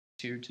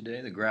Here today.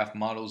 The graph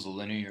models the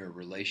linear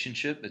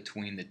relationship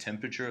between the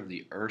temperature of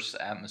the Earth's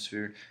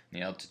atmosphere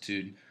and the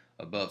altitude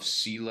above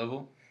sea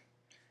level,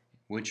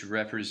 which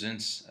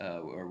represents,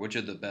 or which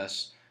of the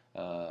best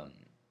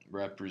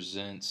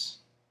represents,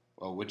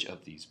 or which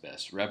of these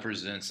best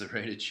represents the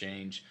rate of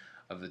change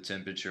of the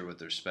temperature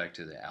with respect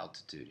to the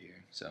altitude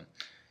here. So,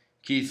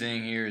 key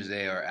thing here is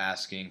they are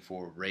asking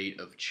for rate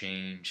of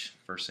change.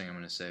 First thing I'm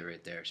going to say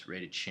right there is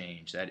rate of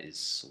change. That is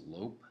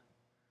slope.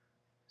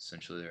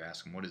 Essentially, they're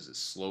asking what is the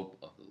slope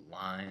of the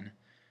line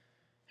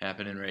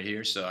happening right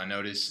here. So I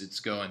notice it's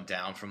going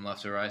down from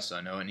left to right, so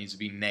I know it needs to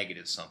be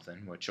negative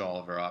something, which all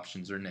of our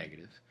options are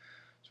negative.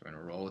 So we're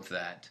going to roll with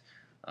that.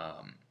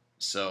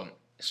 So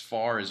as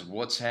far as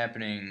what's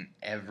happening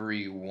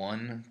every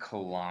 1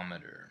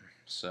 kilometer,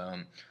 so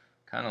I'm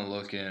kind of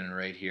looking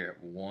right here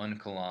at 1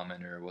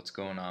 kilometer, what's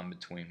going on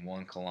between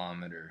 1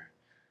 kilometer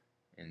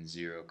and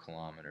 0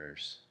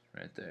 kilometers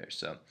right there.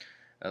 So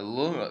it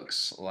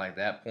looks like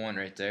that point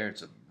right there,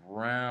 it's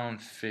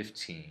around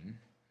 15.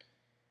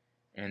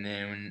 And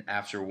then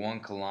after 1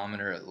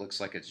 kilometer, it looks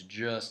like it's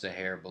just a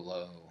hair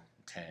below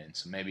 10.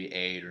 So maybe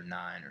 8 or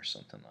 9 or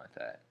something like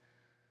that.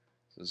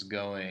 So it's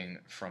going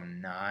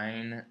from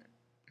 9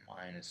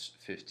 minus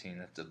 15.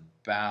 That's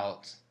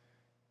about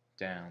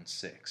down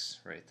 6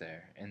 right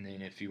there. And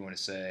then if you want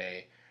to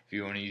say, if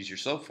you want to use your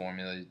slope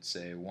formula, you'd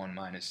say 1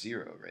 minus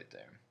 0 right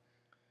there,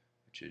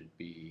 which would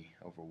be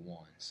over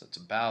 1. So it's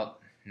about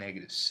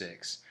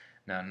 -6.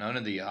 Now none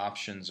of the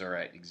options are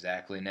at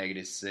exactly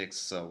 -6,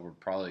 so we're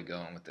probably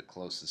going with the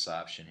closest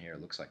option here.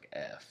 It looks like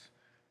F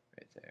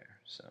right there.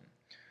 So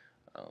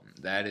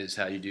that is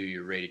how you do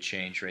your rate of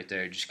change right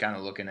there. Just kind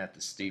of looking at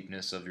the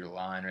steepness of your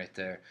line right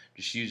there.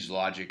 Just use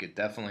logic. It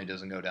definitely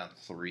doesn't go down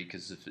 3,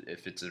 because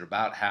if it's at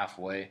about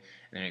halfway and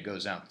then it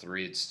goes down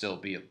 3, it'd still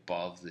be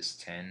above this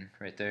 10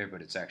 right there,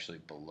 but it's actually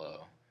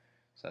below.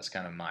 So that's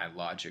kind of my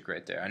logic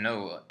right there. I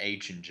know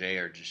H and J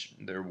are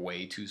they're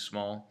way too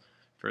small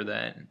for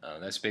that.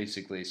 That's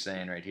basically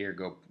saying right here,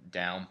 go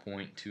down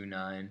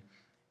 0.29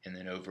 and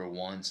then over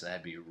 1, so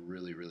that'd be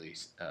really, really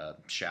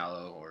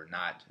shallow or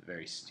not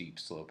very steep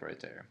slope right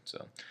there.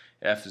 So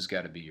F has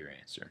got to be your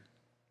answer.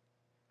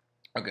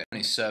 Okay,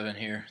 27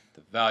 here.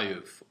 The value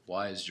of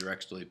y is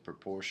directly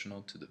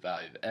proportional to the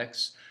value of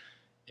x.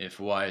 If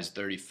y is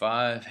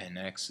 35 and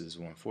x is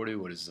 140,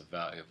 what is the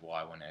value of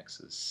y when x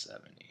is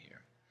 70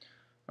 here?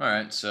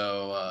 Alright,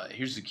 so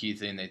here's the key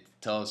thing. They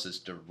tell us it's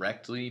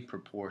directly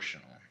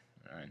proportional.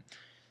 Alright,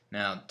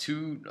 now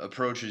 2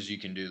 approaches you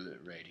can do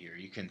right here.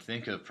 You can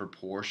think of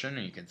proportion,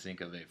 and you can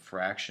think of a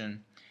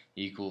fraction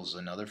equals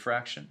another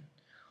fraction.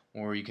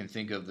 Or you can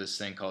think of this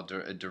thing called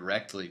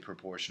directly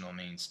proportional,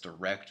 means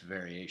direct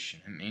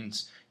variation. It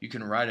means you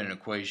can write an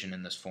equation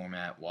in this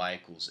format, y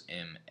equals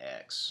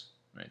mx,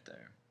 right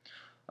there.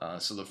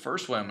 So the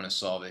first way I'm going to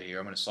solve it here,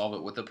 I'm going to solve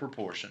it with a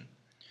proportion.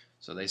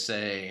 So they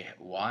say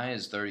y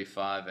is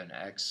 35 and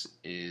x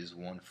is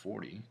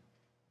 140.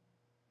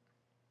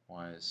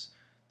 Y is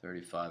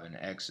 35 and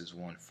x is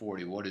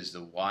 140. What is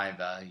the y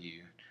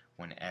value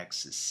when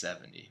x is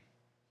 70?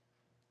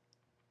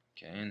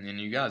 Okay, and then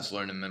you guys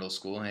learned in middle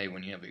school, hey,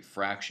 when you have a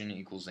fraction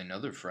equals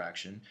another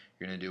fraction,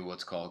 you're going to do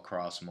what's called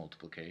cross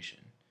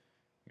multiplication.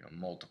 You know,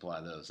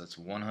 multiply those. That's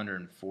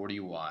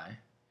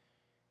 140y,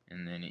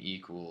 and then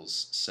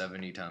equals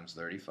 70 times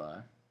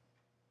 35.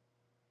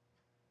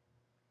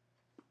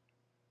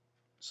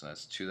 So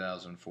that's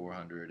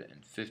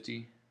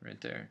 2,450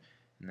 right there.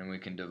 And then we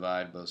can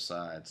divide both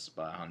sides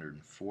by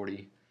 140,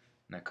 and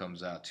that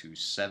comes out to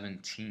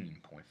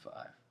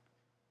 17.5.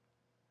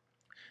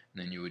 And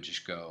then you would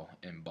just go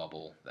and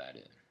bubble that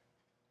in.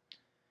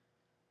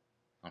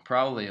 Now,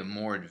 probably a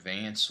more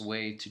advanced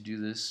way to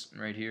do this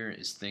right here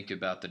is think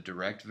about the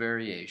direct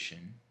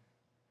variation.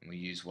 We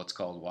use what's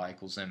called y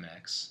equals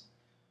mx.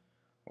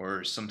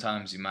 Or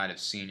sometimes you might have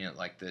seen it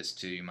like this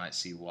too. You might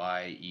see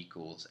y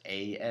equals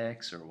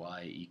ax or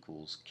y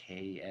equals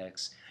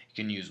kx. You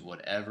can use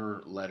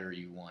whatever letter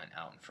you want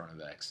out in front of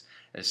x.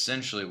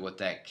 Essentially what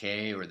that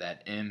k or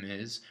that m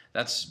is,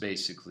 that's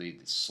basically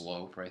the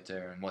slope right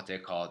there. And what they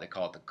call it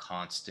the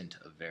constant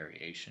of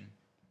variation.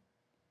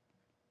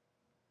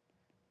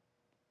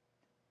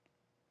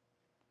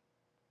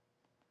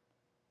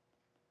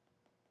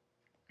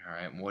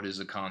 Alright, what is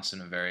a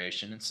constant of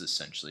variation? It's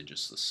essentially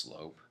just the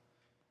slope,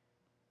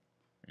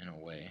 in a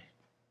way,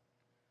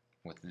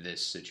 with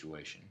this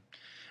situation.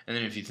 And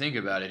then if you think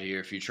about it here,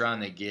 if you're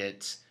trying to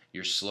get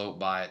your slope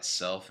by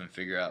itself and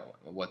figure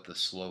out what the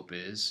slope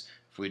is,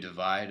 if we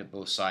divide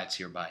both sides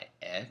here by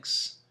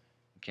x,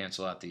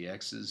 cancel out the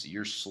x's,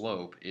 your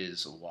slope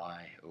is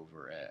y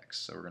over x.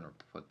 So we're going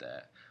to put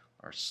that.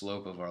 Our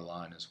slope of our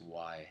line is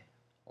y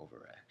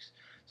over x.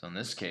 So in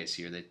this case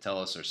here, they tell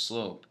us our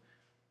slope.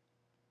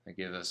 They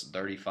give us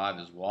 35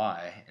 is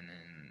y, and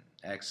then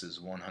x is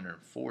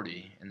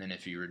 140, and then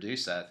if you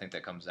reduce that, I think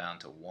that comes down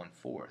to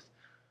 1/4.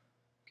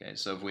 Okay,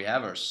 so if we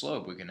have our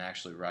slope, we can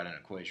actually write an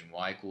equation.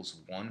 Y equals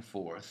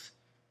 1/4,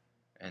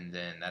 and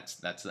then that's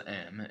the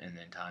m, and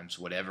then times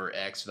whatever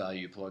x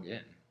value you plug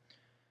in.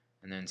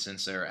 And then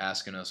since they're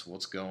asking us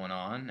what's going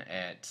on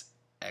at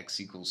x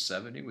equals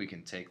 70, we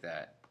can take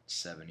that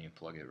 70 and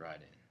plug it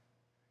right in.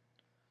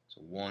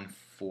 So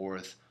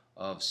 1/4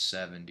 of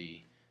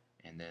 70,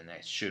 and then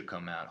that should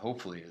come out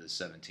hopefully to the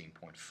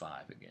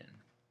 17.5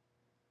 again.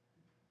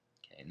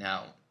 Okay,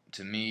 now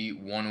to me,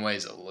 one way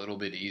is a little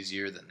bit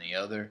easier than the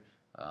other.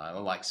 I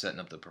like setting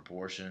up the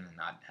proportion and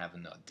not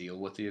having to deal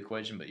with the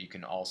equation, but you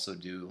can also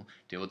deal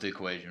with the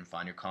equation,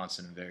 find your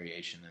constant and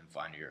variation, and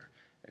find your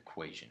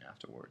equation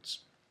afterwards.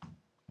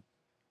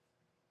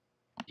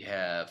 You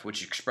have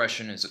which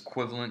expression is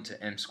equivalent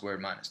to m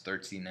squared minus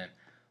 13m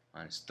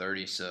minus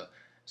 30. So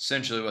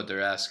essentially what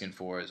they're asking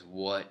for is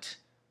what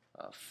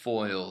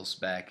foils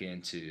back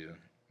into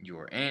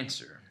your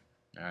answer.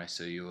 Alright,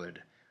 so you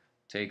would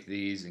take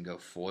these and go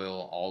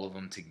FOIL all of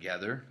them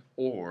together,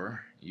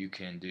 or you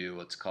can do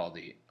what's called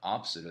the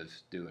opposite of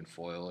doing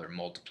FOIL or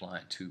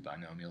multiplying two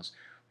binomials.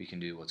 We can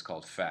do what's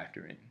called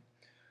factoring.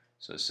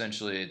 So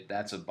essentially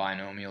that's a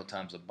binomial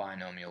times a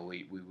binomial.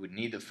 We would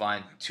need to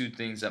find two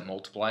things that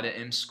multiply to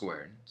m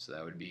squared, so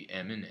that would be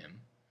m and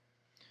m.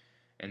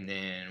 And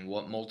then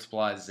what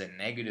multiplies to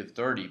negative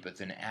 30, but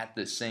then at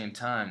the same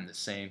time the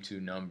same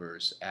two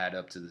numbers add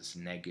up to this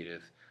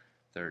negative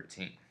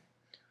 13.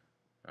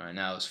 Alright,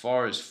 now as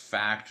far as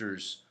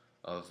factors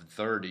of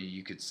 30,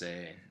 you could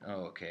say,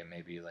 oh, okay,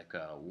 maybe like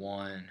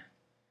 1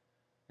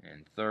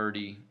 and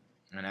 30,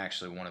 and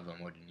actually one of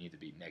them would need to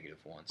be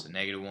 -1. So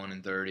 -1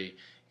 and 30,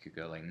 you could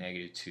go like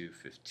 -2,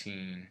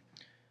 15.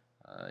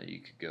 You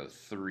could go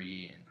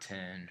 3 and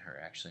 10, or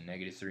actually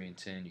 -3 and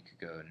 10. You could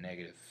go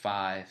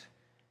 -5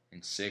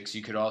 and 6.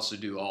 You could also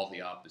do all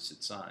the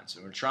opposite signs.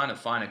 So we're trying to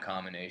find a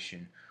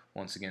combination,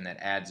 once again, that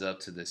adds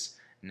up to this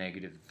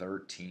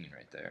 -13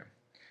 right there.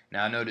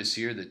 Now notice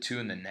here the 2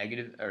 and the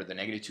negative, or the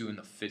 -2 and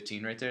the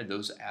 15 right there,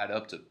 those add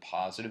up to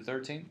positive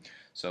 13.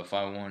 So if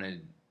I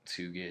wanted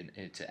to get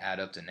it to add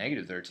up to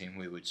 -13,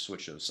 we would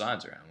switch those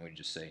signs around. We'd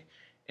just say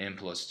m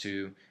plus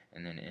 2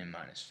 and then m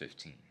minus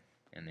 15,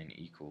 and then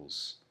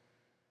equals,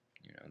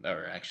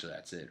 or actually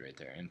that's it right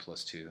there, m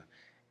plus 2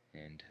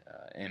 and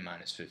m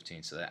minus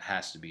 15. So that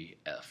has to be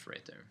f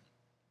right there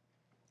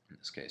in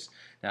this case.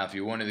 Now if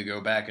you wanted to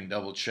go back and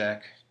double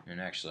check, and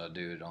actually I'll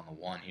do it on the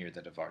one here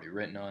that I've already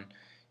written on,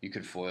 you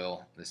could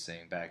FOIL this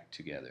thing back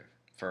together.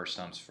 First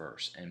times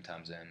first, m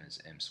times m is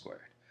m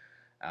squared.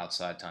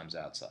 Outside times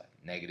outside,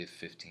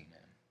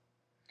 -15m.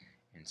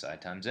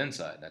 Inside times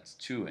inside, that's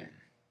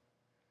 2n.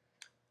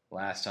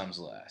 Last times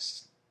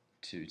last,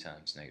 2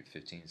 times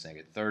 -15 is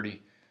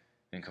 -30.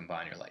 Then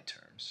combine your like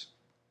terms.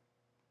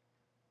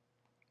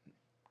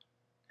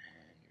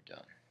 And you're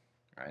done.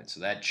 Alright, so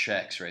that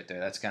checks right there.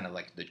 That's kind of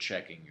like the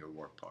checking your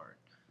work part.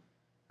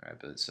 Alright,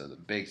 but so the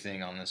big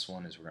thing on this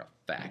one is we're going to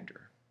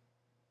factor.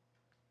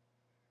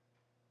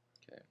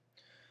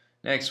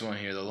 Next one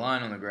here, the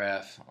line on the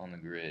graph on the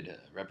grid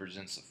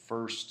represents the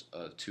first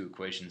of two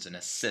equations in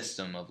a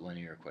system of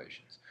linear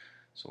equations.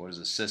 So what does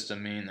a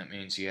system mean? That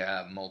means you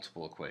have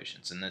multiple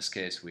equations. In this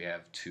case, we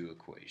have two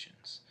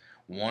equations.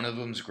 One of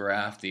them's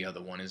graphed, the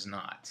other one is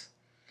not.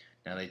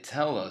 Now they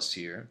tell us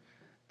here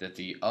that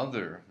the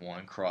other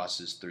one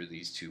crosses through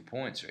these 2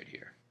 points right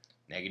here,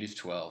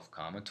 -12,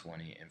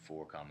 20, and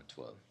 4,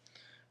 12.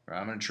 Right,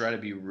 I'm going to try to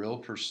be real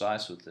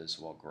precise with this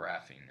while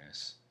graphing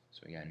this.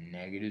 So we got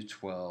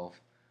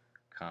 -12,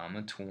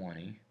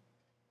 20,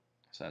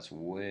 so that's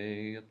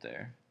way up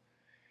there,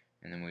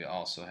 and then we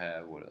also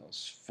have what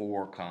else,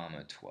 4,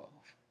 12,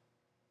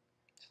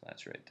 so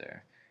that's right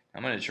there.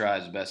 I'm going to try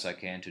as best I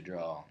can to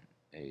draw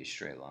a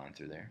straight line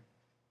through there.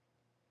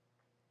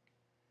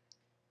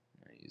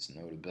 I use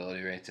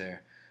notability right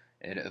there.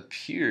 It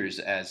appears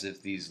as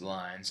if these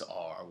lines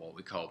are what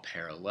we call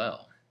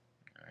parallel.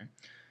 All right.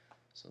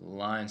 So the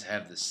lines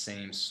have the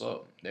same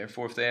slope.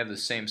 Therefore, if they have the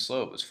same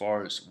slope, as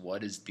far as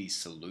what is the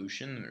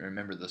solution,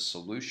 remember the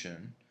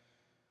solution,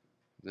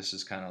 this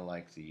is kind of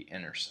like the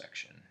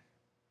intersection.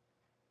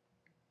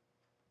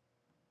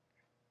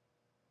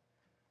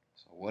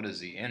 So what does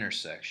the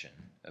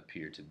intersection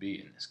appear to be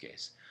in this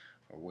case?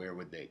 Or where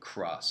would they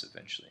cross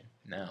eventually?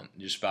 Now,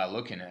 just by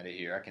looking at it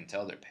here, I can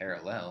tell they're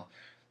parallel.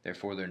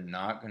 Therefore, they're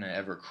not going to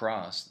ever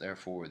cross.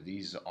 Therefore,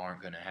 these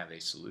aren't going to have a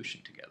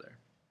solution together.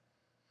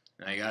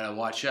 Now you gotta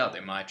watch out. They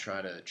might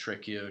try to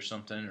trick you or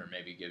something, or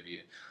maybe give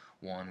you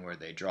one where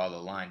they draw the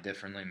line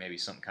differently, maybe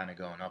something kind of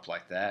going up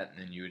like that, and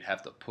then you would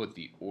have to put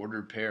the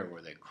ordered pair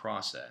where they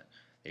cross at.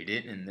 They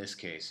didn't in this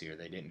case here.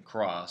 They didn't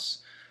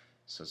cross,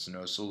 so it's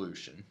no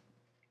solution.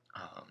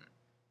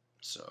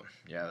 So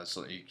yeah, that's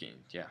all you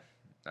can. Yeah,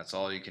 that's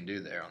all you can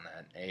do there on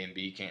that. A and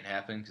B can't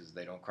happen because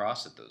they don't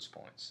cross at those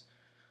points.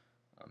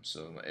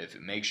 So if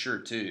it makes sure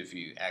too, if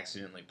you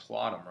accidentally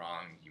plot them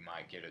wrong, you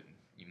might get it.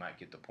 You might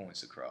get the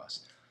points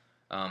across.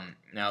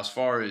 Now as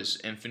far as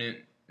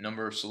infinite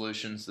number of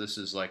solutions, this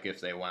is like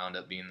if they wound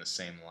up being the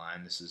same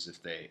line. This is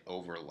if they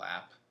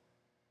overlap.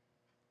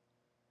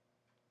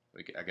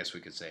 I guess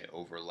we could say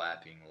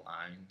overlapping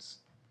lines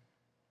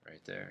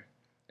right there.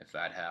 If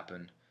that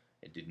happened,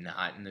 it did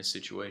not in this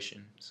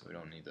situation, so we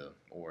don't need to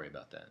worry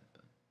about that.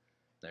 But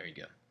there you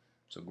go.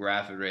 So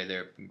graph it right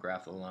there,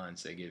 graph the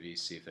lines they give you,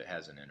 see if it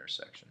has an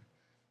intersection.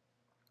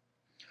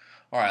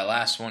 Alright,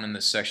 last one in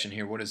this section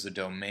here. What is the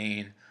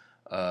domain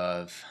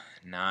of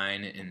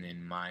 9 and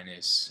then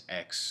minus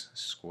x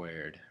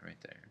squared right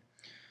there?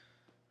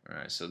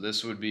 Alright, so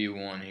this would be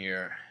one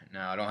here.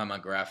 Now I don't have my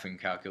graphing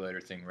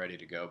calculator thing ready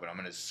to go, but I'm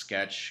going to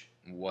sketch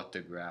what the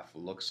graph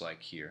looks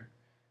like here.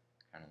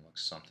 Kind of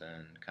looks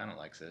something kind of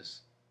like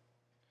this.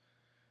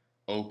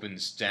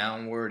 Opens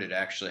downward. It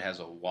actually has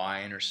a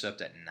y-intercept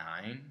at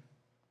 9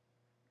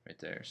 right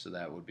there. So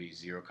that would be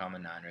 0,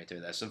 9 right there.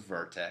 That's a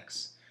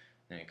vertex.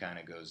 And it kind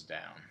of goes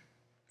down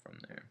from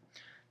there.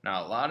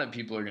 Now a lot of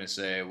people are going to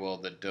say, well,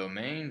 the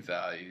domain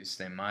values,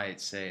 they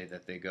might say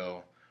that they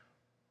go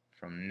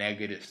from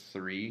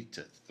 -3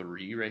 to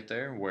 3 right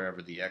there,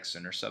 wherever the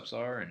x-intercepts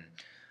are.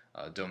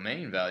 And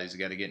domain values, you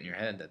got to get in your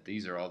head that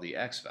these are all the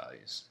x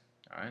values.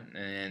 All right,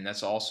 and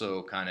that's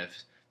also kind of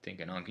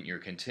thinking on your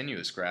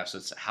continuous graph. So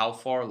it's how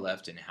far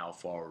left and how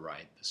far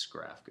right this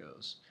graph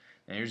goes.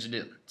 And here's the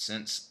deal: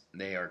 since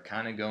they are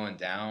kind of going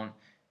down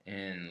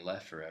and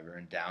left forever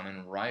and down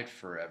and right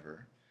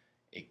forever,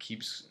 it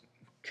keeps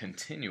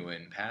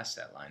continuing past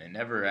that line. It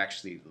never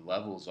actually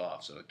levels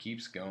off, so it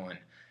keeps going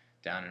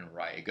down and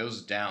right. It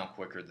goes down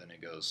quicker than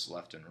it goes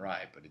left and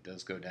right, but it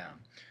does go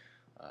down.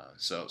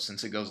 So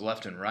since it goes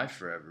left and right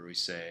forever, we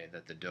say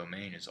that the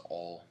domain is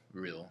all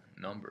real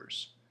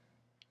numbers.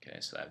 Okay,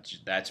 so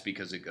that's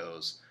because it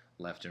goes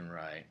left and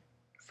right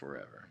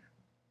forever.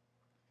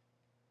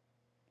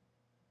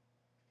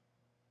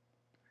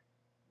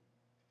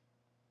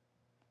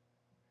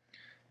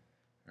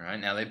 All right,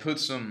 now they put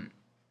some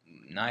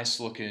nice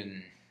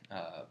looking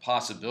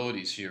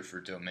possibilities here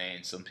for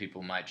domain. Some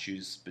people might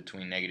choose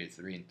between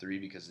 -3 and 3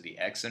 because of the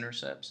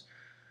x-intercepts.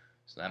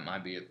 So that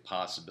might be a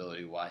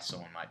possibility why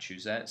someone might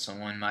choose that.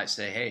 Someone might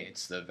say, hey,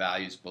 it's the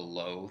values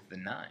below the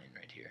 9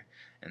 right here.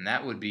 And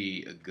that would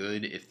be a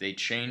good, if they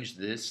change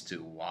this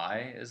to y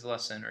is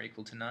less than or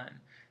equal to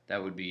 9,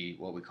 that would be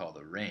what we call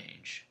the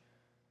range,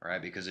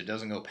 right? Because it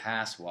doesn't go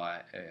past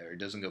y, or it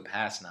doesn't go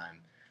past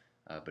 9,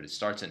 but it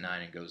starts at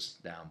 9 and goes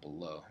down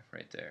below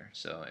right there.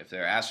 So if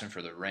they're asking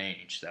for the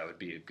range, that would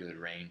be a good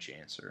range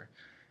answer.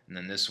 And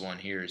then this one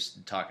here is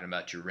talking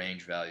about your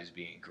range values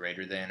being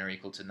greater than or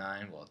equal to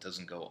 9. Well, it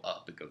doesn't go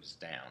up, it goes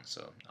down.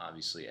 So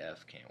obviously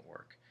F can't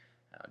work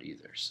out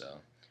either.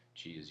 So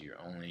G is your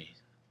only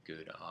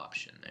good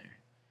option there.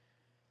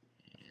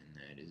 And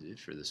that is it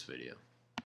for this video.